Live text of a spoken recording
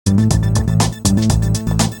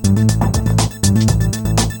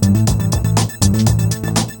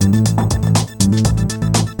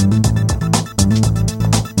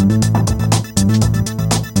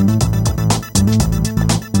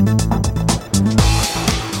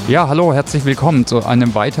Ja, hallo, herzlich willkommen zu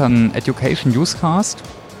einem weiteren Education NewsCast.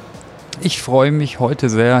 Ich freue mich heute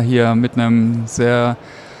sehr, hier mit einem sehr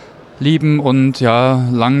lieben und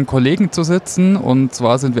langen Kollegen zu sitzen. Und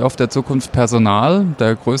zwar sind wir auf der Zukunft Personal,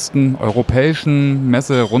 der größten europäischen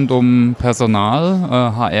Messe rund um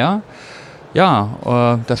Personal, HR.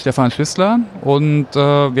 Ja, der Stefan ssler und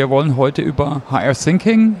wir wollen heute über HR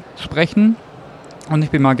Thinking sprechen. Und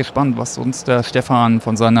ich bin mal gespannt, was uns der Stefan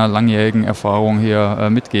von seiner langjährigen Erfahrung hier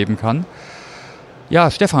mitgeben kann. Ja,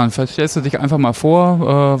 Stefan, vielleicht stellst du dich einfach mal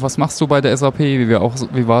vor, was machst du bei der SAP,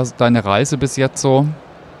 wie war deine Reise bis jetzt so?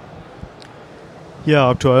 Ja,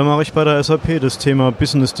 aktuell mache ich bei der SAP das Thema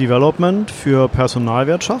Business Development für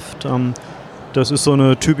Personalwirtschaft. Das ist so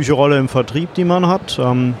eine typische Rolle im Vertrieb, die man hat.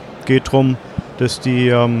 Geht darum, dass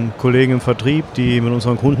die Kollegen im Vertrieb, die mit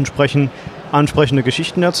unseren Kunden sprechen, ansprechende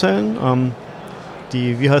Geschichten erzählen.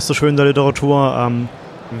 Die, wie heißt das schön in der Literatur,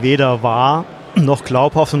 weder wahr noch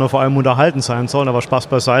glaubhaft, sondern vor allem unterhalten sein sollen. Aber Spaß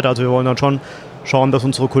beiseite. Also wir wollen dann schon schauen, dass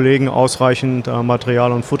unsere Kollegen ausreichend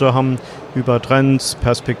Material und Futter haben, über Trends,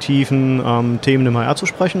 Perspektiven, Themen im HR zu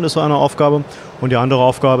sprechen. Das ist eine Aufgabe. Und die andere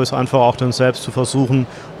Aufgabe ist einfach auch dann selbst zu versuchen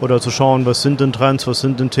oder zu schauen, was sind denn Trends, was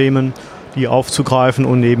sind denn Themen, die aufzugreifen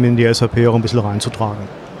und eben in die SAP auch ein bisschen reinzutragen.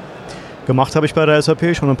 Gemacht habe ich bei der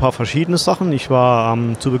SAP schon ein paar verschiedene Sachen. Ich war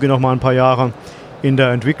zu Beginn auch mal ein paar Jahre in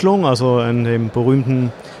der Entwicklung, also in den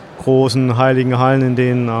berühmten großen heiligen Hallen, in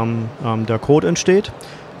denen der Code entsteht.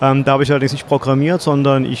 Da habe ich allerdings nicht programmiert,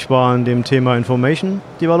 sondern ich war in dem Thema Information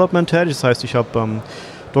Development tätig. Das heißt, ich habe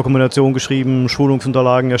Dokumentation geschrieben,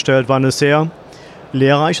 Schulungsunterlagen erstellt. War eine sehr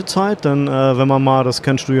lehrreiche Zeit, denn wenn man mal, das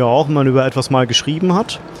kennst du ja auch, wenn man über etwas mal geschrieben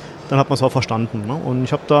hat, dann hat man es auch verstanden. Ne? Und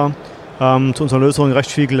ich habe da zu unserer Lösung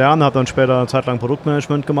recht viel gelernt, habe dann später eine Zeit lang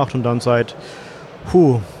Produktmanagement gemacht und dann seit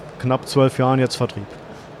knapp 12 Jahren jetzt Vertrieb.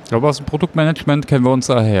 Ich glaube, aus dem Produktmanagement kennen wir uns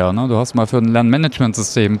daher. Ne? Du hast mal für ein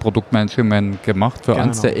Lernmanagementsystem Produktmanagement gemacht, für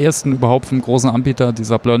eines der ersten überhaupt vom großen Anbieter,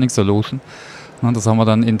 dieser Learning Solution. Ne, das haben wir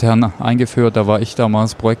dann intern eingeführt. Da war ich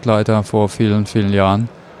damals Projektleiter vor vielen, vielen Jahren.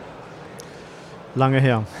 Lange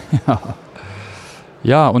her.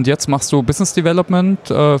 Ja, und jetzt machst du Business Development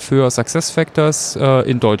für SuccessFactors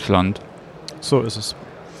in Deutschland. So ist es.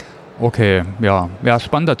 Okay, ja,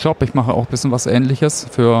 spannender Job. Ich mache auch ein bisschen was Ähnliches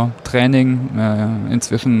für Training.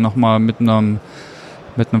 Inzwischen nochmal mit einem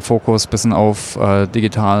Fokus ein bisschen auf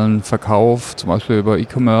digitalen Verkauf, zum Beispiel über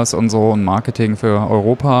E-Commerce und so und Marketing für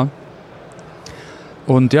Europa.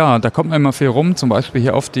 Und ja, da kommt immer viel rum, zum Beispiel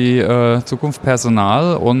hier auf die Zukunft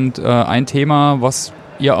Personal. Und ein Thema, was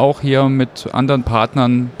ihr auch hier mit anderen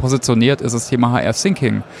Partnern positioniert, ist das Thema HR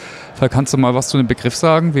Thinking. Vielleicht kannst du mal was zu dem Begriff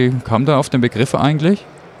sagen. Wie kam da auf den Begriff eigentlich?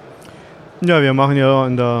 Ja, wir machen ja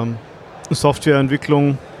in der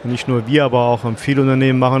Softwareentwicklung, nicht nur wir, aber auch viele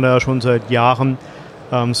Unternehmen machen da ja schon seit Jahren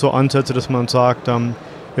so Ansätze, dass man sagt,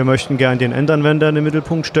 wir möchten gerne den Endanwender in den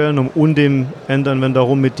Mittelpunkt stellen und um den Endanwender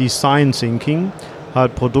herum mit Design Thinking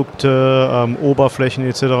halt Produkte, Oberflächen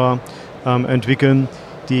etc. Entwickeln,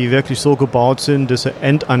 die wirklich so gebaut sind, dass sie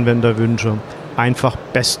Endanwenderwünsche einfach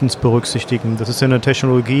bestens berücksichtigen. Das ist ja eine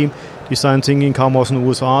Technologie, Design Thinking kam aus den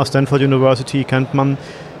USA, Stanford University kennt man.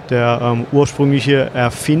 Der ursprüngliche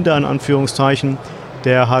Erfinder, in Anführungszeichen,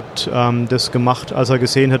 der hat das gemacht, als er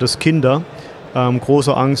gesehen hat, dass Kinder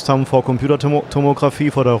große Angst haben vor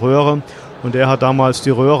Computertomographie, vor der Röhre. Und der hat damals die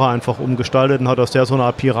Röhre einfach umgestaltet und hat aus der so eine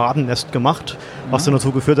Art Piratennest gemacht, was dann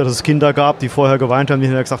dazu geführt hat, dass es Kinder gab, die vorher geweint haben, die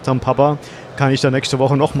gesagt haben, Papa, kann ich da nächste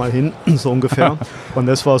Woche nochmal hin, so ungefähr. Und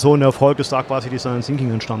das war so ein Erfolg, dass da quasi Design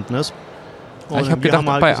Thinking entstanden ist. Ich habe gedacht,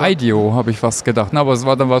 halt bei IDEO habe ich fast gedacht, aber es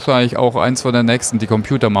war dann wahrscheinlich auch eins von der nächsten, die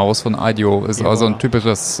Computermaus von IDEO ist also ein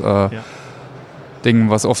typisches Ding,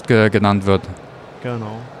 was oft genannt wird. Genau.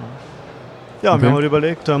 Ja, wir haben halt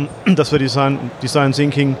überlegt, dass wir Design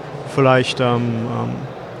Thinking vielleicht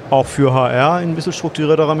auch für HR in ein bisschen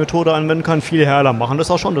strukturierterer Methode anwenden kann. Viele HRler machen das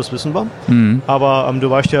auch schon, das wissen wir. Aber du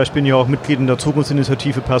weißt ja, ich bin ja auch Mitglied in der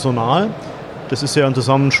Zukunftsinitiative Personal. Das ist ja ein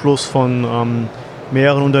Zusammenschluss von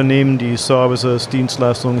mehreren Unternehmen, die Services,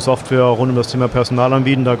 Dienstleistungen, Software rund um das Thema Personal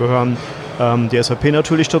anbieten. Da gehören die SAP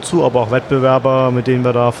natürlich dazu, aber auch Wettbewerber, mit denen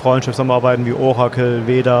wir da freundschaftlich zusammenarbeiten, wie Oracle,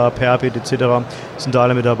 Veda, Perpet etc. sind da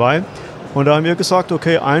alle mit dabei. Und da haben wir gesagt,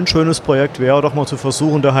 okay, ein schönes Projekt wäre doch mal zu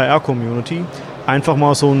versuchen, der HR-Community einfach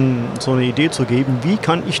mal so eine Idee zu geben, wie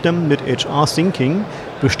kann ich denn mit HR Thinking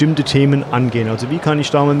bestimmte Themen angehen? Also wie kann ich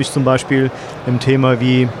damit mich zum Beispiel im Thema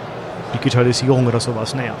wie Digitalisierung oder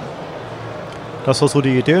sowas nähern? Das war so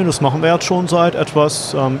die Idee und das machen wir jetzt schon seit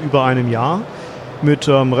etwas über einem Jahr mit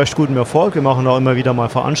recht gutem Erfolg. Wir machen auch immer wieder mal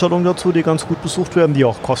Veranstaltungen dazu, die ganz gut besucht werden, die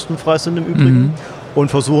auch kostenfrei sind im Übrigen. und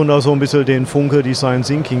versuchen da so ein bisschen den Funke Design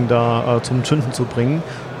Thinking da zum Zünden zu bringen,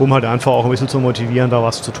 um halt einfach auch ein bisschen zu motivieren, da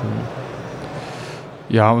was zu tun.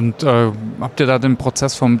 Ja, und habt ihr da den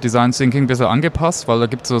Prozess vom Design Thinking ein bisschen angepasst? Weil da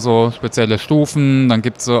gibt es so spezielle Stufen, dann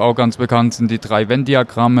gibt es auch ganz bekannt sind die 3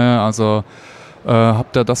 Venn-Diagramme, also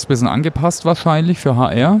habt ihr das ein bisschen angepasst wahrscheinlich für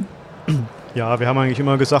HR? Ja, wir haben eigentlich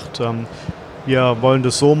immer gesagt, wir wollen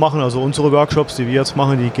das so machen, also unsere Workshops, die wir jetzt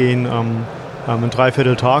machen, die gehen einen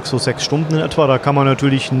Dreivierteltag, so 6 Stunden in etwa, da kann man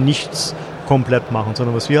natürlich nichts komplett machen,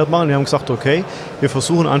 sondern was wir halt machen, wir haben gesagt, okay, wir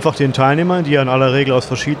versuchen einfach den Teilnehmern, die ja in aller Regel aus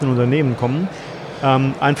verschiedenen Unternehmen kommen,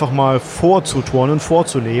 einfach mal vorzuturnen,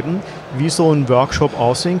 vorzuleben, wie so ein Workshop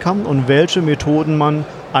aussehen kann und welche Methoden man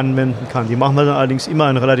anwenden kann. Die machen wir dann allerdings immer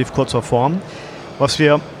in relativ kurzer Form. Was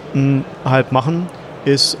wir halt machen,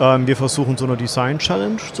 ist, wir versuchen so eine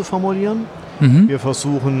Design-Challenge zu formulieren. Wir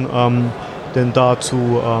versuchen denn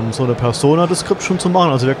dazu so eine Persona-Description zu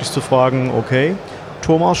machen, also wirklich zu fragen, okay,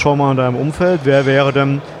 Thomas, schau mal in deinem Umfeld, wer wäre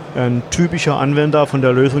denn ein typischer Anwender von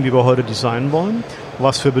der Lösung, die wir heute designen wollen?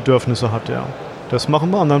 Was für Bedürfnisse hat er? Das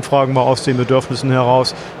machen wir und dann fragen wir aus den Bedürfnissen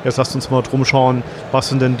heraus, jetzt lasst uns mal drum schauen, was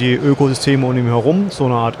sind denn die Ökosysteme um ihn herum, so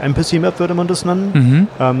eine Art Empathy-Map würde man das nennen.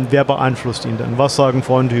 Wer beeinflusst ihn denn? Was sagen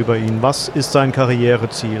Freunde über ihn? Was ist sein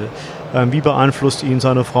Karriereziel? Wie beeinflusst ihn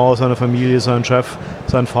seine Frau, seine Familie, sein Chef,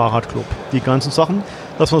 sein Fahrradclub? Die ganzen Sachen,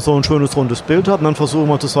 dass man so ein schönes rundes Bild hat und dann versuchen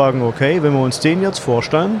wir zu sagen, okay, wenn wir uns den jetzt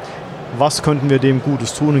vorstellen, was könnten wir dem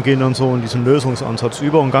Gutes tun und gehen dann so in diesen Lösungsansatz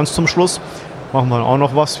über und ganz zum Schluss machen wir auch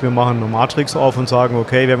noch was. Wir machen eine Matrix auf und sagen,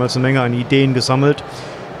 okay, wir haben jetzt eine Menge an Ideen gesammelt,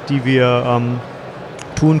 die wir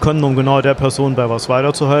tun können, um genau der Person bei was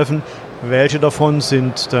weiterzuhelfen. Welche davon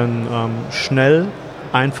sind dann schnell,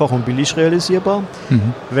 einfach und billig realisierbar?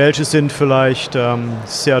 Welche sind vielleicht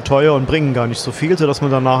sehr teuer und bringen gar nicht so viel, sodass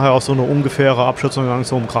man dann nachher auch so eine ungefähre Abschätzung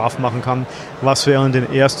so im Graph machen kann, was wären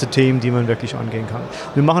denn erste Themen, die man wirklich angehen kann.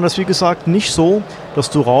 Wir machen das, wie gesagt, nicht so, dass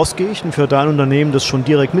du rausgehst und für dein Unternehmen das schon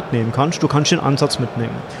direkt mitnehmen kannst. Du kannst den Ansatz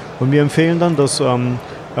mitnehmen. Und wir empfehlen dann, dass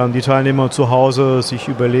die Teilnehmer zu Hause sich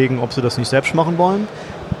überlegen, ob sie das nicht selbst machen wollen.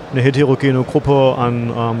 Eine heterogene Gruppe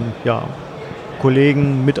an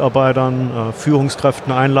Kollegen, Mitarbeitern,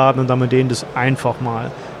 Führungskräften einladen und dann mit denen das einfach mal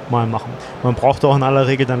machen. Man braucht auch in aller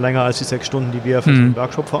Regel dann länger als die 6 Stunden, die wir für so einen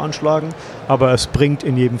Workshop veranschlagen, aber es bringt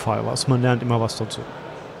in jedem Fall was. Man lernt immer was dazu.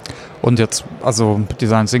 Und jetzt, also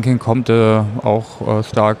Design Thinking kommt auch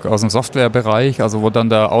stark aus dem Softwarebereich, also wo dann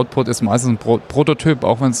der Output ist meistens ein Prototyp,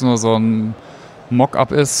 auch wenn es nur so ein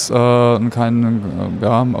Mock-up ist, also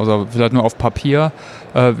vielleicht nur auf Papier.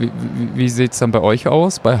 Wie sieht es dann bei euch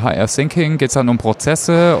aus? Bei HR Thinking geht es dann um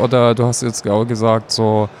Prozesse oder du hast jetzt auch gesagt,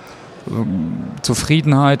 so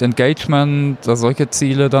Zufriedenheit, Engagement, dass solche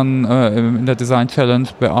Ziele dann in der Design Challenge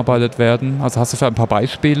bearbeitet werden? Also hast du vielleicht ein paar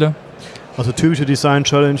Beispiele? Also typische Design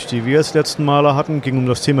Challenge, die wir das letzten Mal hatten, ging um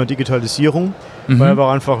das Thema Digitalisierung, weil wir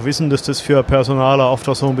einfach wissen, dass das für Personaler oft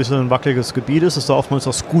auch so ein bisschen ein wackeliges Gebiet ist, dass da oftmals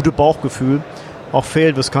das gute Bauchgefühl auch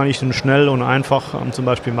fehlt, was kann ich denn schnell und einfach zum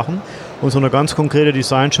Beispiel machen. Und so eine ganz konkrete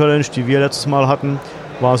Design-Challenge, die wir letztes Mal hatten,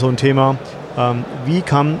 war so ein Thema, wie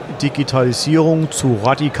kann Digitalisierung zu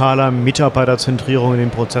radikaler Mitarbeiterzentrierung in den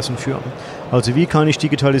Prozessen führen? Also wie kann ich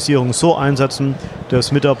Digitalisierung so einsetzen,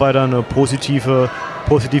 dass Mitarbeiter eine positive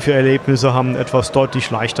Erlebnisse haben, etwas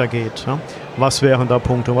deutlich leichter geht. Ja? Was wären da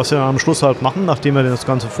Punkte? Was wir am Schluss halt machen, nachdem wir das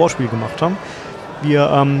ganze Vorspiel gemacht haben,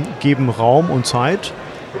 wir geben Raum und Zeit,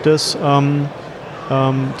 dass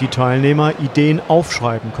die Teilnehmer Ideen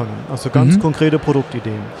aufschreiben können, also ganz konkrete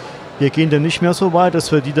Produktideen. Wir gehen dann nicht mehr so weit,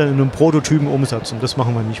 dass wir die dann in einem Prototypen umsetzen. Das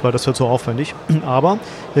machen wir nicht, weil das wird so aufwendig. Aber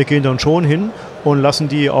wir gehen dann schon hin und lassen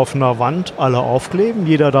die auf einer Wand alle aufkleben.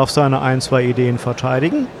 Jeder darf seine 1, 2 Ideen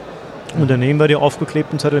verteidigen. Und dann nehmen wir die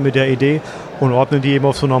aufgeklebten Zettel mit der Idee und ordnen die eben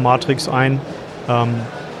auf so einer Matrix ein.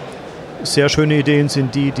 Sehr schöne Ideen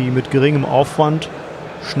sind die mit geringem Aufwand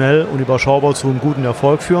schnell und überschaubar zu einem guten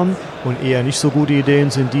Erfolg führen. Und eher nicht so gute Ideen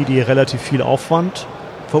sind die relativ viel Aufwand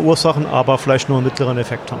verursachen, aber vielleicht nur einen mittleren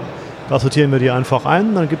Effekt haben. Da sortieren wir die einfach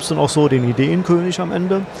ein. Dann gibt es dann auch so den Ideenkönig am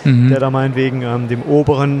Ende, der da meinetwegen dem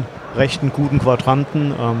oberen rechten guten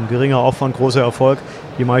Quadranten, geringer Aufwand, großer Erfolg,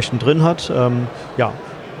 die meisten drin hat.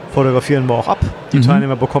 Fotografieren wir auch ab. Die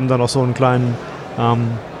Teilnehmer bekommen dann auch so einen kleinen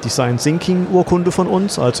Design Thinking Urkunde von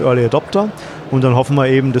uns als Early Adopter. Und dann hoffen wir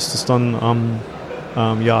eben, dass das dann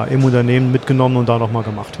im Unternehmen mitgenommen und da nochmal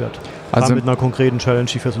gemacht wird. Also mit einer konkreten Challenge,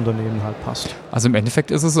 die fürs Unternehmen halt passt. Also im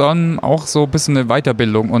Endeffekt ist es dann auch so ein bisschen eine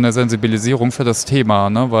Weiterbildung und eine Sensibilisierung für das Thema,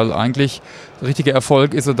 ne? Weil eigentlich richtiger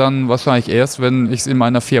Erfolg ist er dann wahrscheinlich erst, wenn ich es in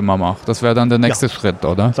meiner Firma mache. Das wäre dann der nächste Schritt,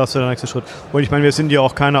 oder? Das wäre der nächste Schritt. Und ich meine, wir sind ja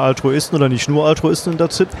auch keine Altruisten oder nicht nur Altruisten in der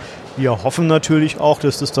ZIP. Wir hoffen natürlich auch,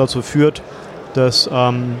 dass das dazu führt, dass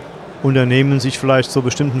Unternehmen sich vielleicht zu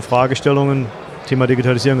bestimmten Fragestellungen, Thema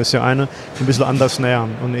Digitalisierung ist ja eine, ein bisschen anders nähern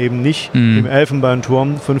und eben nicht im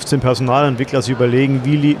Elfenbeinturm 15 Personalentwickler sich überlegen,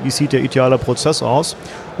 wie sieht der ideale Prozess aus,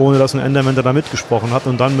 ohne dass ein Endanwender da mitgesprochen hat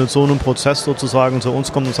und dann mit so einem Prozess sozusagen zu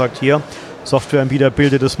uns kommt und sagt, hier, Softwareanbieter,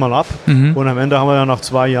 bildet das mal ab und am Ende haben wir ja nach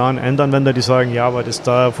 2 Jahren Endanwender, die sagen, ja, aber das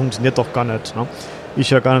da funktioniert doch gar nicht. Ne? Ich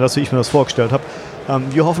ja gar nicht, dass ich mir das vorgestellt habe.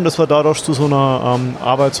 Wir hoffen, dass wir dadurch zu so einer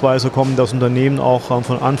Arbeitsweise kommen, dass Unternehmen auch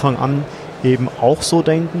von Anfang an eben auch so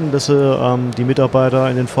denken, dass sie die Mitarbeiter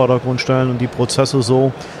in den Vordergrund stellen und die Prozesse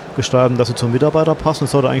so gestalten, dass sie zum Mitarbeiter passen.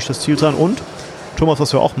 Das sollte eigentlich das Ziel sein. Und, Thomas,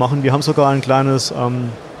 was wir auch machen, wir haben sogar ein kleines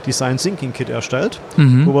Design Thinking Kit erstellt,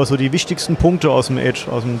 wo wir so die wichtigsten Punkte aus dem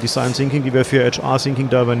Design Thinking, die wir für HR Thinking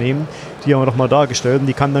da übernehmen, die haben wir nochmal dargestellt und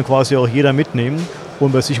die kann dann quasi auch jeder mitnehmen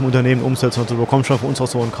und bei sich im Unternehmen umsetzen. Also du bekommst schon von uns auch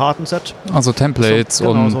so ein Kartenset. Also Templates.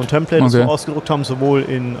 So ein Template, das wir ausgedruckt haben, sowohl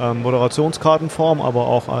in Moderationskartenform, aber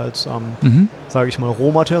auch als, sage ich mal,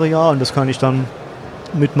 Rohmaterial. Und das kann ich dann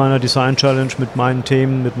mit meiner Design Challenge, mit meinen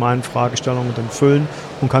Themen, mit meinen Fragestellungen dann füllen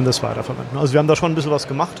und kann das weiterverwenden. Also wir haben da schon ein bisschen was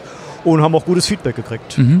gemacht und haben auch gutes Feedback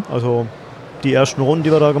gekriegt. Also die ersten Runden,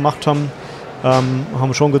 die wir da gemacht haben,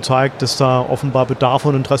 haben schon gezeigt, dass da offenbar Bedarf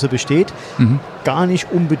und Interesse besteht. Gar nicht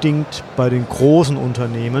unbedingt bei den großen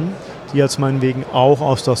Unternehmen, die jetzt meinetwegen auch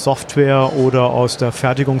aus der Software oder aus der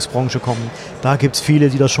Fertigungsbranche kommen. Da gibt es viele,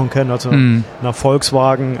 die das schon kennen. Also nach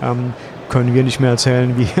Volkswagen können wir nicht mehr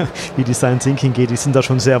erzählen, wie Design Thinking geht. Die sind da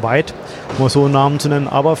schon sehr weit, um mal so einen Namen zu nennen.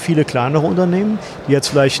 Aber viele kleinere Unternehmen, die jetzt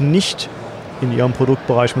vielleicht nicht in ihrem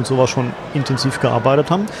Produktbereich mit sowas schon intensiv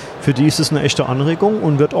gearbeitet haben, für die ist es eine echte Anregung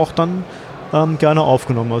und wird auch dann gerne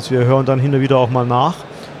aufgenommen. Also wir hören dann hin und wieder auch mal nach,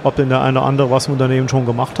 ob denn der eine oder andere was im Unternehmen schon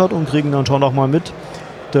gemacht hat und kriegen dann schon auch mal mit,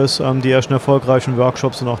 dass die ersten erfolgreichen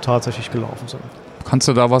Workshops dann auch tatsächlich gelaufen sind. Kannst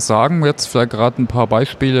du da was sagen? Jetzt vielleicht gerade ein paar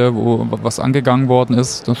Beispiele, wo was angegangen worden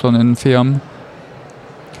ist, das schon in Firmen?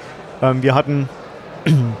 Wir hatten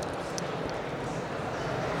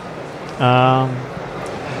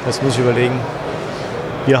das muss ich überlegen.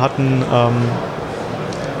 Wir hatten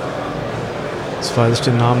jetzt weiß ich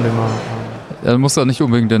den Namen nicht mehr. Du musst ja nicht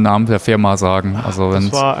unbedingt den Namen der Firma sagen. Also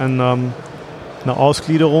das war eine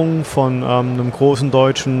Ausgliederung von einem großen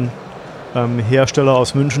deutschen Hersteller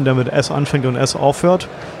aus München, der mit S anfängt und S aufhört.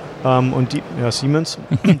 Und Siemens.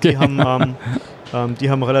 Die haben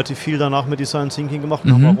relativ viel danach mit Design Thinking gemacht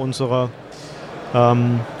und haben auch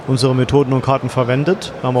unsere Methoden und Karten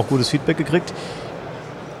verwendet, haben auch gutes Feedback gekriegt.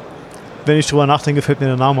 Wenn ich drüber nachdenke, fällt mir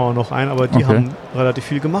der Name auch noch ein, aber die haben relativ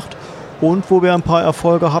viel gemacht. Und wo wir ein paar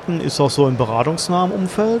Erfolge hatten, ist auch so im beratungsnahen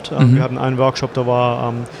Umfeld. Wir hatten einen Workshop, da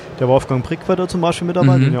war der Wolfgang Brickwetter zum Beispiel mit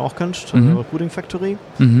dabei, den ihr auch kennt, Recruiting Factory.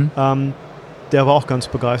 Der war auch ganz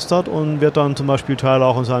begeistert und wird dann zum Beispiel Teil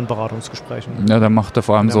auch in seinen Beratungsgesprächen. Ja, der macht da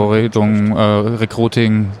vor allem so Richtung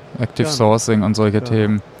Recruiting, Active Sourcing und solche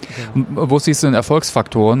Themen. Genau. Wo siehst du denn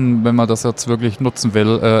Erfolgsfaktoren, wenn man das jetzt wirklich nutzen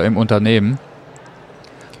will im Unternehmen?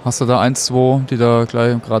 Hast du da 1, 2, die da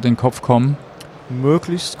gleich gerade in den Kopf kommen?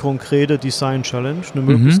 Möglichst konkrete Design Challenge, eine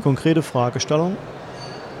möglichst konkrete Fragestellung.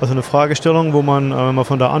 Also eine Fragestellung, wo man, wenn man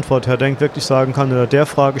von der Antwort her denkt, wirklich sagen kann, in der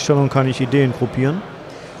Fragestellung kann ich Ideen gruppieren.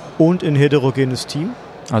 Und ein heterogenes Team.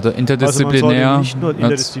 Also interdisziplinär. Also man sollte nicht nur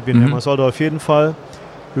interdisziplinär, man sollte auf jeden Fall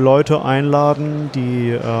Leute einladen,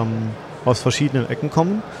 die aus verschiedenen Ecken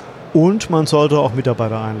kommen. Und man sollte auch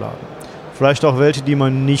Mitarbeiter einladen. Vielleicht auch welche, die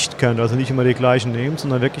man nicht kennt, also nicht immer die gleichen nehmen,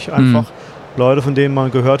 sondern wirklich einfach Leute, von denen man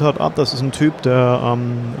gehört hat, das ist ein Typ, der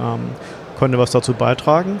könnte was dazu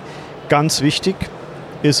beitragen. Ganz wichtig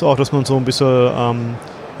ist auch, dass man so ein bisschen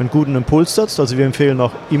einen guten Impuls setzt. Also wir empfehlen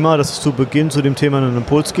auch immer, dass es zu Beginn zu dem Thema einen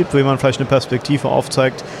Impuls gibt, wo jemand vielleicht eine Perspektive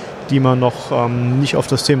aufzeigt, die man noch nicht auf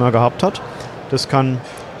das Thema gehabt hat. Das kann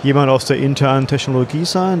jemand aus der internen Technologie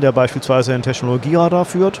sein, der beispielsweise ein Technologieradar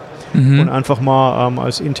führt und einfach mal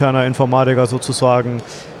als interner Informatiker sozusagen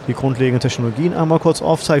die grundlegenden Technologien einmal kurz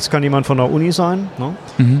aufzeigt. Es kann jemand von der Uni sein,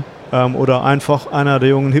 ne? Oder einfach einer der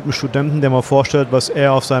jungen hippen Studenten, der mal vorstellt, was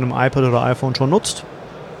er auf seinem iPad oder iPhone schon nutzt.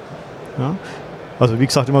 Ja? Also wie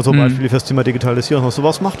gesagt, immer so Beispiele für das Thema Digitalisierung, was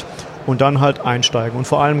sowas macht. Und dann halt einsteigen. Und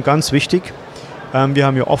vor allem ganz wichtig, wir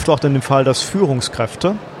haben ja oft auch dann den Fall, dass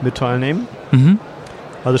Führungskräfte mit teilnehmen.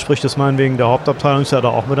 Also sprich, dass meinetwegen der Hauptabteilungsleiter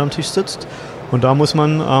auch mit am Tisch sitzt. Und da muss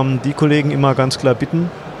man die Kollegen immer ganz klar bitten,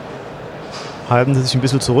 halten Sie sich ein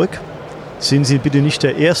bisschen zurück. Sind Sie bitte nicht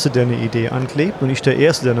der Erste, der eine Idee anklebt und nicht der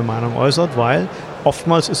Erste, der eine Meinung äußert, weil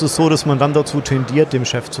oftmals ist es so, dass man dann dazu tendiert, dem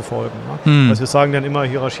Chef zu folgen. Ne? Also wir sagen dann immer,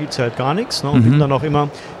 Hierarchie zählt gar nichts, ne? Und bitten dann auch immer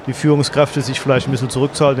die Führungskräfte, sich vielleicht ein bisschen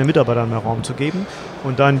zurückzuhalten, den Mitarbeitern mehr Raum zu geben.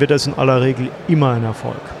 Und dann wird das in aller Regel immer ein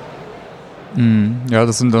Erfolg. Ja,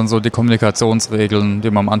 das sind dann so die Kommunikationsregeln,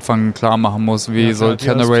 die man am Anfang klar machen muss, wie soll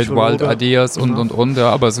generate wild ideas und, ja,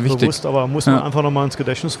 aber es ist wichtig. Bewusst, aber muss man einfach nochmal ins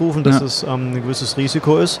Gedächtnis rufen, dass es ein gewisses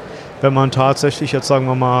Risiko ist, wenn man tatsächlich jetzt, sagen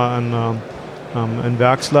wir mal, einen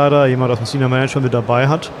Werksleiter, jemand aus dem Senior Management mit dabei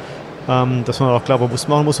hat, dass man auch klar bewusst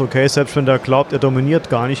machen muss, okay, selbst wenn der glaubt, er dominiert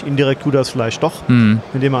gar nicht, indirekt tut er es vielleicht doch,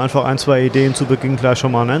 indem er einfach 1, 2 Ideen zu Beginn gleich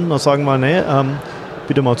schon mal nennt und sagen wir, nee,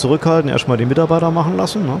 bitte mal zurückhalten, erstmal die Mitarbeiter machen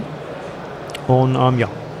lassen, ne? Und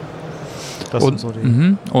das sind so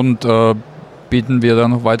die. Und bieten wir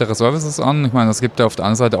dann noch weitere Services an? Ich meine, es gibt ja auf der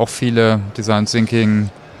anderen Seite auch viele Design Thinking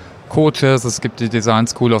Coaches, es gibt die Design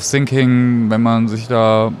School of Thinking, wenn man sich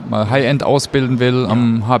da mal High-End ausbilden will,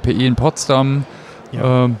 am HPI in Potsdam.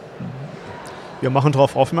 Ja. Wir machen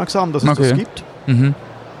darauf aufmerksam, dass es das gibt.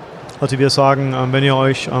 Also wir sagen, wenn ihr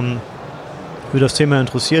euch für das Thema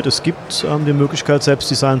interessiert, es gibt die Möglichkeit, selbst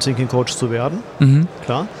Design Thinking Coach zu werden.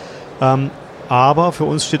 Klar. Aber für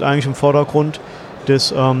uns steht eigentlich im Vordergrund,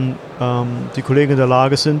 dass die Kollegen in der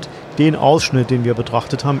Lage sind, den Ausschnitt, den wir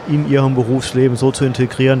betrachtet haben, in ihrem Berufsleben so zu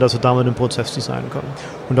integrieren, dass sie damit den Prozess designen können.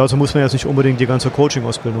 Und dazu muss man jetzt nicht unbedingt die ganze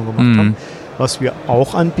Coaching-Ausbildung gemacht haben. Was wir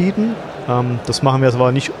auch anbieten, das machen wir jetzt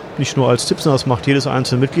aber nicht nur als Tipp, sondern das macht jedes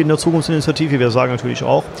einzelne Mitglied in der Zukunftsinitiative. Wir sagen natürlich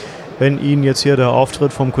auch, wenn Ihnen jetzt hier der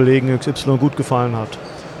Auftritt vom Kollegen XY gut gefallen hat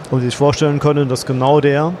und Sie sich vorstellen können, dass genau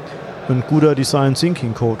der ein guter Design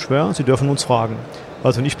Thinking Coach wäre, Sie dürfen uns fragen.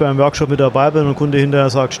 Also wenn ich bei einem Workshop mit dabei bin und ein Kunde hinterher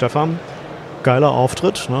sagt, Stefan, geiler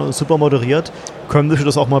Auftritt, ne, super moderiert, können Sie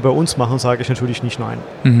das auch mal bei uns machen, sage ich natürlich nicht nein.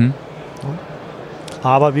 Ja.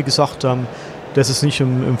 Aber wie gesagt, das ist nicht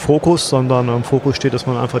im Fokus, sondern im Fokus steht, dass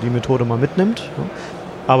man einfach die Methode mal mitnimmt. Ja.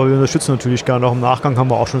 Aber wir unterstützen natürlich gerne, auch im Nachgang haben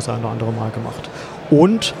wir auch schon das eine oder andere Mal gemacht.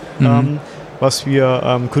 Und was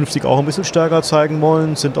wir künftig auch ein bisschen stärker zeigen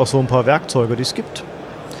wollen, sind auch so ein paar Werkzeuge, die es gibt,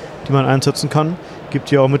 die man einsetzen kann. Es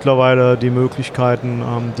gibt ja auch mittlerweile die Möglichkeiten,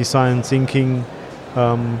 Design Thinking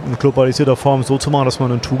in globalisierter Form so zu machen, dass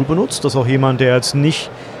man ein Tool benutzt, dass auch jemand, der jetzt nicht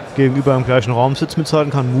gegenüber im gleichen Raum sitzt,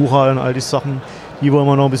 mithalten kann, Mural und all diese Sachen, die wollen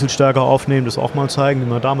wir noch ein bisschen stärker aufnehmen, das auch mal zeigen, wie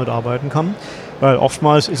man damit arbeiten kann. Weil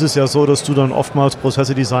oftmals ist es ja so, dass du dann oftmals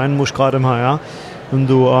Prozesse designen musst, gerade im HR, wenn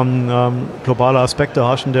du globale Aspekte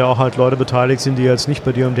hast, in der auch halt Leute beteiligt sind, die jetzt nicht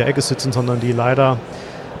bei dir um die Ecke sitzen, sondern die leider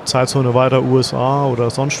Zeitzone weiter USA oder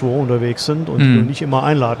sonst wo unterwegs sind und die du nicht immer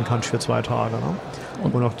einladen kannst für 2 Tage. Ne?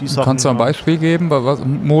 Und auch die Sachen, kannst du ein Beispiel geben?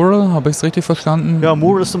 Mural, habe ich es richtig verstanden? Ja,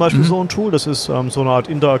 Mural ist zum Beispiel so ein Tool. Das ist so eine Art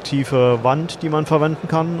interaktive Wand, die man verwenden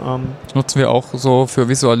kann. Nutzen wir auch so für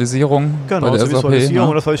Visualisierung bei der SAP? Visualisierung,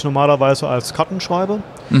 ja. Das, was ich normalerweise als Karten schreibe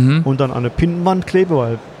und dann an eine Pinnwand klebe,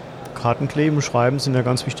 weil Karten kleben, schreiben sind ja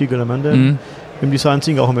ganz wichtige Elemente im Design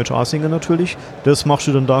Thinking, auch im HR Thinking natürlich. Das machst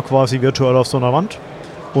du dann da quasi virtuell auf so einer Wand.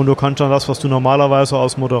 Und du kannst dann das, was du normalerweise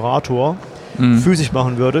als Moderator physisch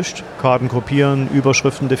machen würdest, Karten kopieren,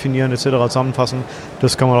 Überschriften definieren etc. zusammenfassen,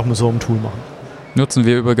 das kann man auch mit so einem Tool machen. Nutzen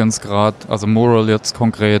wir übrigens gerade, also Mural jetzt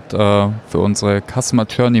konkret für unsere Customer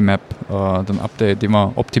Journey Map, den Update, den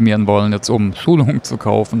wir optimieren wollen, jetzt um Schulungen zu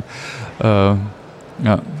kaufen. Ein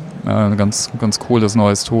ganz cooles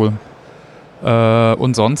neues Tool.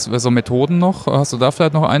 Und sonst, so Methoden noch? Hast du da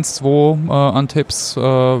vielleicht noch 1, 2 an Tipps?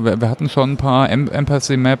 Wir hatten schon ein paar,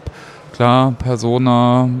 Empathy Map, klar,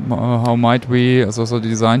 Persona, How Might We, also so die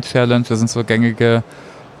Design Challenge, das sind so gängige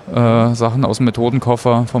Sachen aus dem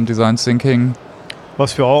Methodenkoffer vom Design Thinking.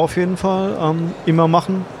 Was wir auch auf jeden Fall immer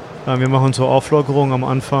machen, wir machen zur Auflockerung am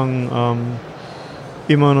Anfang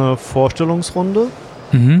immer eine Vorstellungsrunde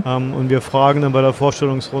und wir fragen dann bei der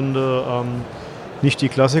Vorstellungsrunde nicht die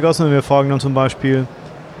Klassiker, sondern wir fragen dann zum Beispiel,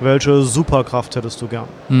 welche Superkraft hättest du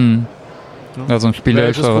gern? Ja, so ein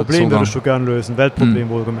welches Problem würdest du gern lösen? Weltproblem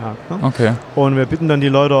wohlgemerkt. Ne? Okay. Und wir bitten dann die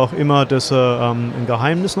Leute auch immer, dass sie ein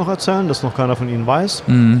Geheimnis noch erzählen, das noch keiner von ihnen weiß.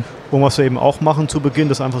 Und was wir eben auch machen zu Beginn,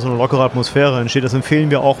 dass einfach so eine lockere Atmosphäre entsteht, das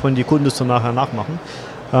empfehlen wir auch, wenn die Kunden das dann nachher nachmachen.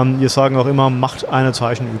 Wir sagen auch immer, macht eine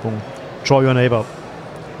Zeichenübung. Draw your neighbor.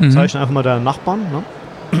 Zeichne einfach mal deinen Nachbarn,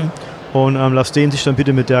 ne? Und lass den sich dann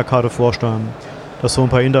bitte mit der Karte vorstellen, dass so ein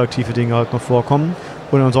paar interaktive Dinge halt noch vorkommen.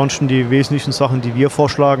 Und ansonsten die wesentlichen Sachen, die wir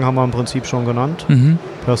vorschlagen, haben wir im Prinzip schon genannt.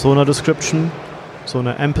 Persona Description, so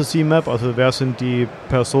eine Empathy Map, also wer sind die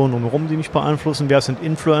Personen umherum, die mich beeinflussen, wer sind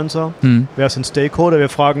Influencer, wer sind Stakeholder. Wir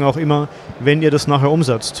fragen auch immer, wenn ihr das nachher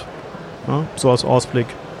umsetzt, ja, so als Ausblick.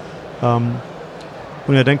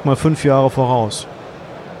 Und ihr denkt mal 5 Jahre voraus.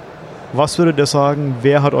 Was würdet ihr sagen,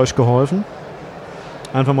 wer hat euch geholfen?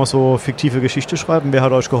 Einfach mal so fiktive Geschichte schreiben. Wer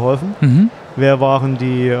hat euch geholfen? Wer waren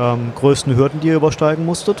die größten Hürden, die ihr übersteigen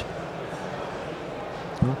musstet?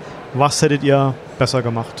 Ja. Was hättet ihr besser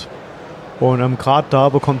gemacht? Und gerade da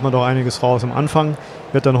bekommt man doch einiges raus. Am Anfang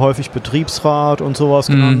wird dann häufig Betriebsrat und sowas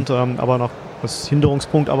genannt, aber nach als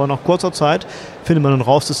Hinderungspunkt, aber nach kurzer Zeit findet man dann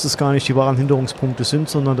raus, dass das gar nicht die wahren Hinderungspunkte sind,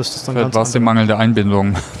 sondern dass das dann vielleicht war es die mangelnde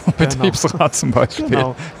Einbindung vom Betriebsrat zum Beispiel.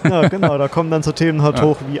 Genau. Ja, genau, da kommen dann so Themen halt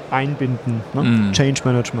hoch wie Einbinden, ne? Change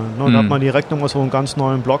Management. Ne? Und da hat man direkt nochmal so einen ganz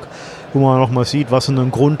neuen Block, wo man nochmal sieht, was sind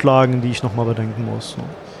dann Grundlagen, die ich nochmal bedenken muss. Ne?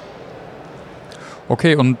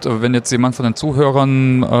 Okay, und wenn jetzt jemand von den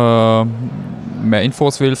Zuhörern mehr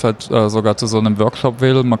Infos will, vielleicht sogar zu so einem Workshop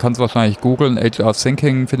will, man kann es wahrscheinlich googeln, HR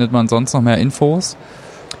Thinking, findet man sonst noch mehr Infos?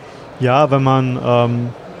 Ja, wenn man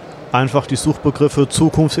einfach die Suchbegriffe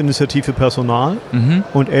Zukunftsinitiative Personal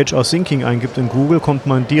und HR Thinking eingibt in Google, kommt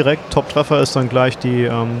man direkt, Top-Treffer ist dann gleich die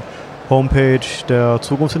Homepage der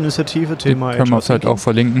Zukunftsinitiative, Thema HR Thinking. Können wir vielleicht auch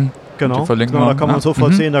verlinken. Genau, da kann man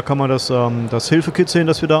sofort sehen, da kann man das Hilfekit sehen,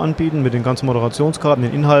 das wir da anbieten, mit den ganzen Moderationskarten,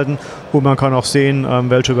 den Inhalten, und man kann auch sehen,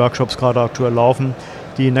 welche Workshops gerade aktuell laufen.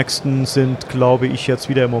 Die nächsten sind, glaube ich, jetzt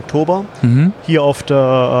wieder im Oktober. Hier auf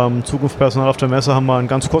der Zukunft Personal auf der Messe haben wir einen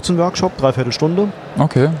ganz kurzen Workshop, 3/4 Stunde.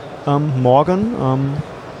 Okay. Morgen,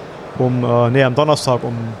 am Donnerstag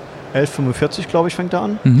um 11:45 Uhr, glaube ich, fängt er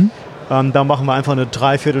an. Da machen wir einfach eine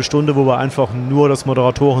 3/4 Stunde, wo wir einfach nur das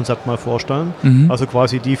Moderatorenset mal vorstellen. Also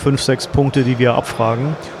quasi die 5, 6 Punkte, die wir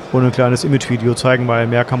abfragen, und ein kleines Image-Video zeigen, weil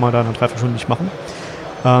mehr kann man dann in 3/4 Stunden nicht machen.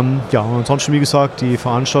 Und ansonsten, wie gesagt, die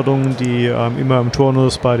Veranstaltungen, die immer im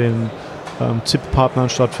Turnus bei den ZIP-Partnern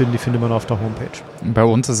stattfinden, die findet man auf der Homepage. Bei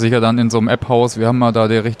uns ist sicher dann in so einem App-Haus, wir haben mal da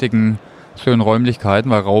die richtigen schönen Räumlichkeiten,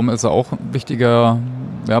 weil Raum ist ja auch ein wichtiger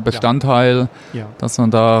Bestandteil, dass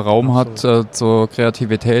man da Raum hat zur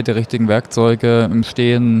Kreativität, die richtigen Werkzeuge im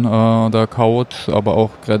Stehen, der Couch, aber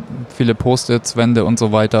auch viele Post-its, Wände und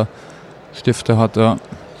so weiter, Stifte hat.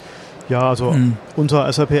 Ja, also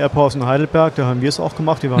unser SAP-App-Haus in Heidelberg, da haben wir es auch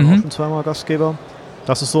gemacht, die waren auch schon zweimal Gastgeber.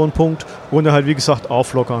 Das ist so ein Punkt. Und halt, wie gesagt,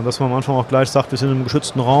 auflockern, dass man am Anfang auch gleich sagt, wir sind in einem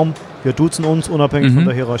geschützten Raum, wir duzen uns, unabhängig von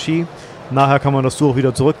der Hierarchie. Nachher kann man das so auch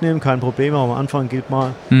wieder zurücknehmen, kein Problem, aber am Anfang gilt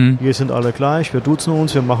mal, wir sind alle gleich, wir duzen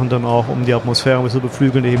uns, wir machen dann auch, um die Atmosphäre ein bisschen zu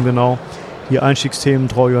beflügeln, eben genau die Einstiegsthemen,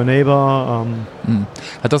 Draw Your Neighbor.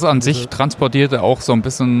 Hat das an sich transportiert auch so ein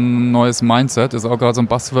bisschen ein neues Mindset, ist auch gerade so ein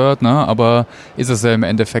Buzzword, ne? Aber ist es ja im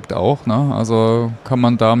Endeffekt auch, ne? Also kann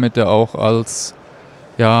man damit ja auch als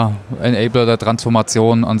Enabler der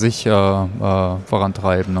Transformation an sich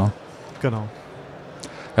vorantreiben, ne? Genau.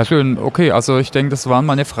 Ja, schön. Okay, also ich denke, das waren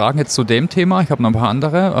meine Fragen jetzt zu dem Thema. Ich habe noch ein paar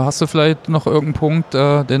andere. Hast du vielleicht noch irgendeinen Punkt,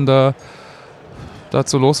 den du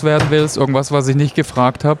dazu loswerden willst? Irgendwas, was ich nicht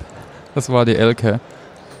gefragt habe? Das war die Elke.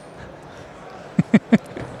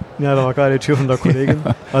 Ja, da war gerade die Tür von der Kollegin.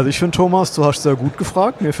 Also ich finde, Thomas, du hast sehr gut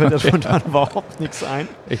gefragt. Mir fällt ja spontan überhaupt nichts ein.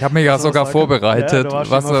 Ich habe mich ja sogar vorbereitet. Ja,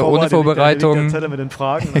 was ohne Vorbereitung. Mit den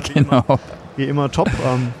Fragen. Genau. Wie immer top.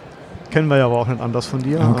 Kennen wir ja aber auch nicht anders von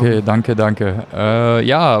dir. Okay,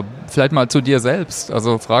 danke. Vielleicht mal zu dir selbst.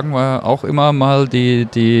 Also fragen wir auch immer mal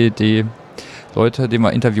die Leute, die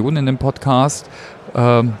wir interviewen in dem Podcast.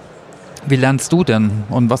 Wie lernst du denn?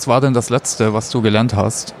 Und was war denn das Letzte, was du gelernt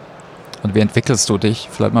hast? Und wie entwickelst du dich?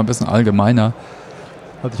 Vielleicht mal ein bisschen allgemeiner.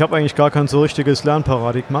 Also ich habe eigentlich gar kein so richtiges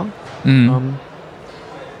Lernparadigma.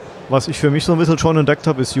 Was ich für mich so ein bisschen schon entdeckt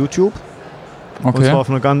habe, ist YouTube. Okay. Und zwar auf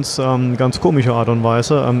eine ganz komische Art und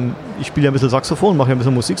Weise. Ich spiele ja ein bisschen Saxophon, mache ja ein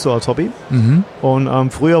bisschen Musik so als Hobby.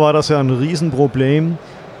 Und früher war das ja ein Riesenproblem,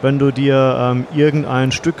 wenn du dir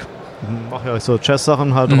irgendein Stück, mache ja so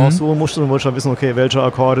Jazz-Sachen halt raussuchen musstest und wolltest dann wissen, okay, welche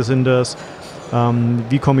Akkorde sind das,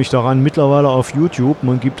 wie komme ich daran? Mittlerweile auf YouTube,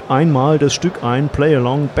 man gibt einmal das Stück ein,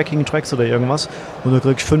 Play-Along, Backing-Tracks oder irgendwas, und du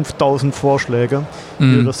kriegst 5000 Vorschläge.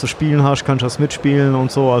 Wie du das zu spielen hast, kannst du das mitspielen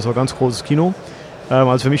und so, also ganz großes Kino.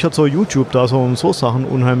 Also für mich hat so YouTube da so Sachen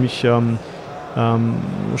unheimlich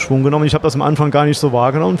Schwung genommen. Ich habe das am Anfang gar nicht so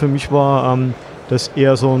wahrgenommen. Für mich war das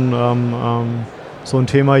eher so ein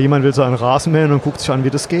Thema, jemand will so einen Rasen mähen und guckt sich an, wie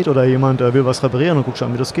das geht, oder jemand will was reparieren und guckt sich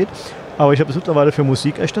an, wie das geht. Aber ich habe es mittlerweile für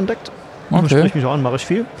Musik echt entdeckt. Okay. Spreche mich auch an, mache ich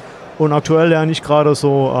viel. Und aktuell lerne ich gerade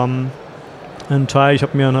so einen Teil, ich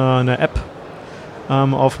habe mir eine App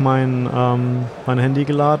auf mein Handy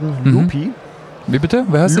geladen, Loopy. Wie bitte?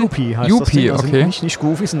 Wer heißt Loopy heißt Loopy, das Ding. Also okay. Nicht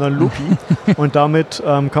Goofy, sondern Loopy. Und damit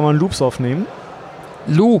kann man Loops aufnehmen.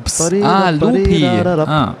 Loops? Loopy.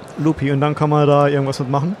 Loopy. Und dann kann man da irgendwas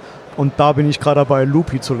mitmachen. Und da bin ich gerade dabei,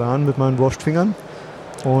 Loopy zu lernen mit meinen Wurstfingern.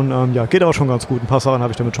 Und geht auch schon ganz gut. Ein paar Sachen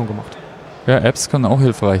habe ich damit schon gemacht. Ja, Apps können auch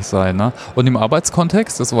hilfreich sein, ne? Und im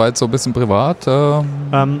Arbeitskontext, das war jetzt so ein bisschen privat, auch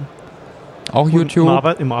YouTube?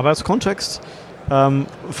 Im Arbeitskontext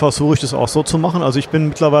versuche ich das auch so zu machen. Also ich bin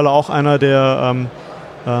mittlerweile auch einer, der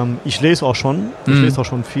ich lese auch schon. Ich lese auch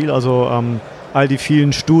schon viel. Also all die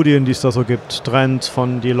vielen Studien, die es da so gibt, Trends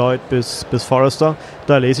von Deloitte bis Forrester,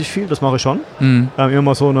 da lese ich viel, das mache ich schon.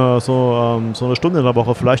 Immer so eine Stunde in der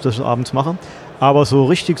Woche vielleicht, dass ich das abends mache. Aber so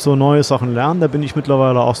richtig so neue Sachen lernen, da bin ich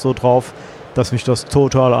mittlerweile auch so drauf, dass mich das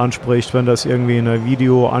total anspricht, wenn das irgendwie in einer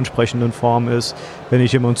video-ansprechenden Form ist, wenn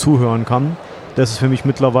ich jemand zuhören kann. Das ist für mich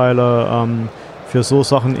mittlerweile für so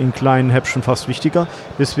Sachen in kleinen Häppchen fast wichtiger.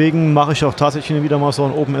 Deswegen mache ich auch tatsächlich wieder mal so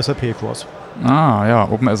einen OpenSAP-Kurs. Ah ja,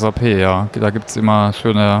 OpenSAP, ja. Da gibt es immer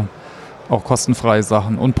schöne, auch kostenfreie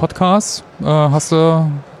Sachen. Und Podcasts hast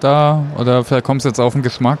du da, oder vielleicht kommst du jetzt auf den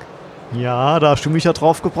Geschmack? Ja, da hast du mich ja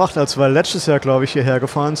drauf gebracht, als wir letztes Jahr, glaube ich, hierher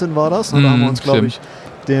gefahren sind, war das. Und da haben wir uns, glaube ich,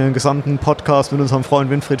 den gesamten Podcast mit unserem Freund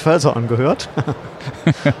Winfried Felser angehört.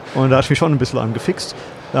 Und da hast du mich schon ein bisschen angefixt.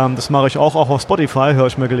 Das mache ich auch auf Spotify, höre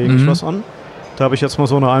ich mir gelegentlich was an. Da habe ich jetzt mal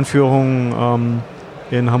so eine Einführung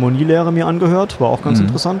in Harmonielehre mir angehört, war auch ganz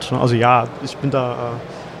interessant. Also ja, ich bin da,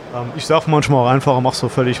 ich sage manchmal auch einfach, mache so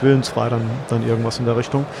völlig willensfrei dann irgendwas in der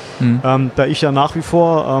Richtung. Da ich ja nach wie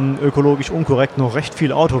vor ökologisch unkorrekt noch recht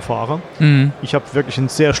viel Auto fahre, ich habe wirklich ein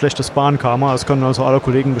sehr schlechtes Bahnkarma. Das können also alle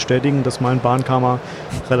Kollegen bestätigen, dass mein Bahnkarma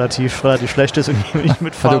relativ schlecht ist, wenn ich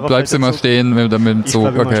mitfahre. Also du bleibst immer stehen mit dem Zug?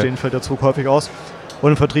 Ich bleibe immer stehen, fällt der Zug häufig aus. Und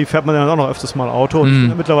im Vertrieb fährt man dann auch noch öfters mal Auto. Und ich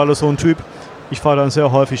bin mittlerweile so ein Typ, ich fahre dann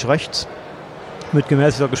sehr häufig rechts mit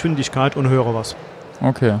gemäßigter Geschwindigkeit und höre was.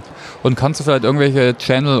 Okay. Und kannst du vielleicht irgendwelche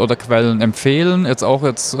Channel oder Quellen empfehlen, jetzt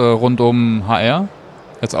rund um HR?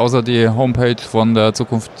 Jetzt außer die Homepage von der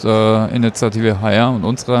Zukunftsinitiative HR und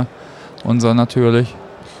unser natürlich.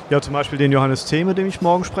 Ja, zum Beispiel den Johannes T., mit dem ich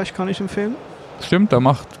morgen spreche, kann ich empfehlen. Stimmt, der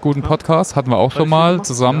macht guten Podcast. Hatten wir auch schon mal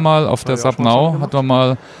zusammen mal auf der Subnow. Hatten wir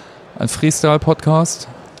mal einen Freestyle-Podcast.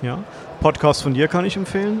 Ja, Podcast von dir kann ich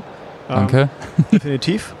empfehlen. Danke.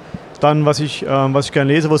 Definitiv. Dann, was ich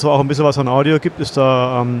gerne lese, wo es auch ein bisschen was an Audio gibt, ist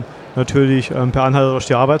da natürlich Per Anhalter durch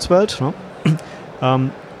die Arbeitswelt. Ne?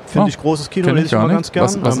 Finde ich großes Kino, lese ich immer ganz gern.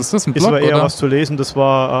 Was ist das, ein Blog? Ist aber eher oder? was zu lesen. Das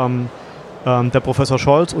war der Professor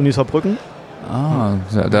Scholz, Uni Saarbrücken. Ah,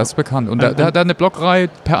 der ist bekannt. Und der hat eine Blogreihe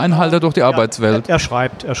Per Anhalter durch die Arbeitswelt. Er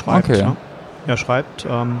schreibt. Okay. Ja. Er schreibt.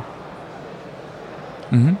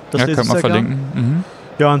 Das können wir verlinken.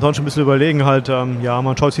 Ja, ansonsten ein bisschen überlegen halt,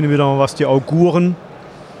 man schaut sich wieder mal, was die Auguren,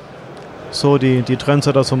 so die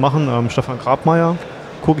Trendsetter so machen. Stefan Grabmeier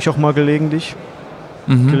gucke ich auch mal gelegentlich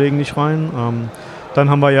rein. Dann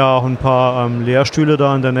haben wir ja auch ein paar Lehrstühle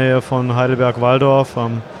da in der Nähe von Heidelberg-Walldorf,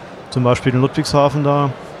 zum Beispiel in Ludwigshafen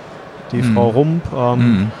da, die Frau Rump,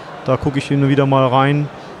 da gucke ich hin und wieder mal rein.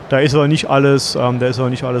 Da ist aber nicht alles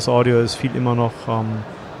Audio, ist viel immer noch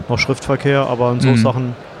Schriftverkehr, aber in so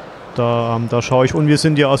Sachen, da schaue ich. Und wir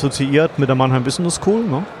sind ja assoziiert mit der Mannheim Business School,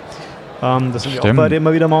 ne? Das sind wir auch bei dem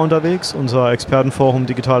immer wieder mal unterwegs, unser Expertenforum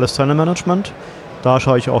Digitales Talentmanagement. Da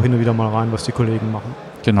schaue ich auch hin und wieder mal rein, was die Kollegen machen.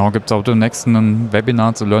 Genau, gibt es auch demnächst ein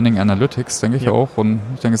Webinar zu Learning Analytics, denke ich auch. Und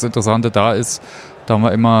ich denke, das Interessante da haben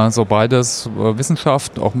wir immer so beides,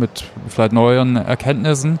 Wissenschaft, auch mit vielleicht neuen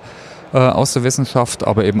Erkenntnissen aus der Wissenschaft,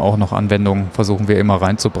 aber eben auch noch Anwendungen versuchen wir immer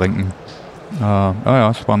reinzubringen.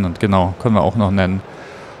 Spannend, genau, können wir auch noch nennen.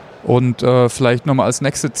 Und vielleicht nochmal als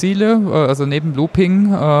nächste Ziele, also neben Looping,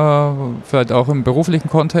 vielleicht auch im beruflichen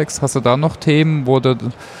Kontext, hast du da noch Themen, wo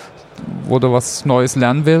du was Neues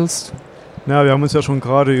lernen willst? Ja, wir haben uns ja schon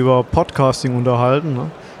gerade über Podcasting unterhalten.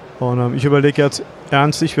 Ne? Und ich überlege jetzt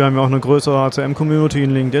ernstlich, wir haben ja auch eine größere ACM-Community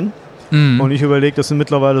in LinkedIn. Und ich überlege, da sind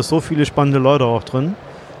mittlerweile so viele spannende Leute auch drin.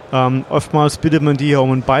 Oftmals bittet man die ja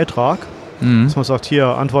um einen Beitrag. Dass man sagt, hier,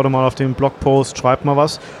 antworte mal auf den Blogpost, schreib mal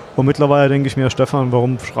was. Und mittlerweile denke ich mir, Stefan,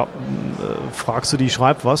 warum fragst du die,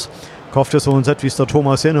 schreib was? Kauf dir so ein Set, wie es der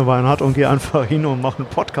Thomas Jennewein hat und geh einfach hin und mach einen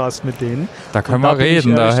Podcast mit denen. Da können wir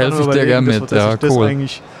reden, da helfe ich dir gerne mit. Ja, cool.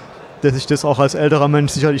 Dass ich das auch als älterer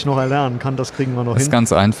Mensch sicherlich noch erlernen kann, das kriegen wir noch hin. Das ist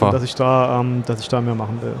ganz einfach. Und dass ich da mehr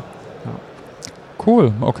machen will. Ja.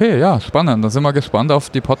 Cool, okay, ja, spannend. Da sind wir gespannt auf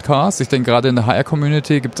die Podcasts. Ich denke, gerade in der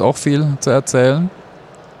HR-Community gibt es auch viel zu erzählen.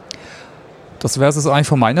 Das wäre es eigentlich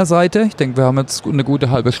von meiner Seite. Ich denke, wir haben jetzt eine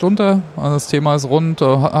gute halbe Stunde. Das Thema ist rund.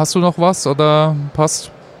 Hast du noch was oder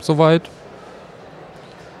passt soweit?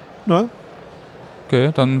 Nein.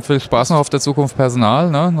 Okay, dann viel Spaß noch auf der Zukunft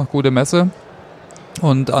Personal, ne? Noch gute Messe.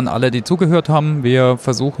 Und an alle, die zugehört haben, wir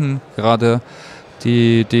versuchen gerade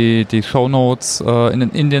die Shownotes,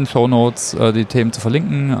 in den Shownotes die Themen zu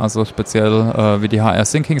verlinken, also speziell wie die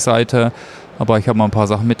HR-Thinking-Seite. Aber ich habe mal ein paar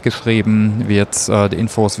Sachen mitgeschrieben, wie jetzt die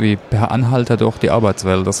Infos wie Per Anhalter durch die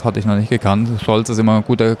Arbeitswelt. Das hatte ich noch nicht gekannt. Scholz ist immer ein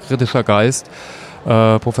guter kritischer Geist.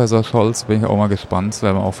 Professor Scholz, bin ich auch mal gespannt. Das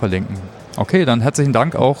werden wir auch verlinken. Okay, dann herzlichen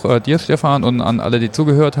Dank auch dir, Stefan, und an alle, die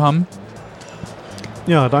zugehört haben.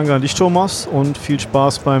 Ja, danke an dich, Thomas, und viel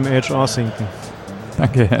Spaß beim HR-Thinken.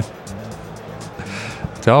 Danke.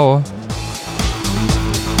 Ciao.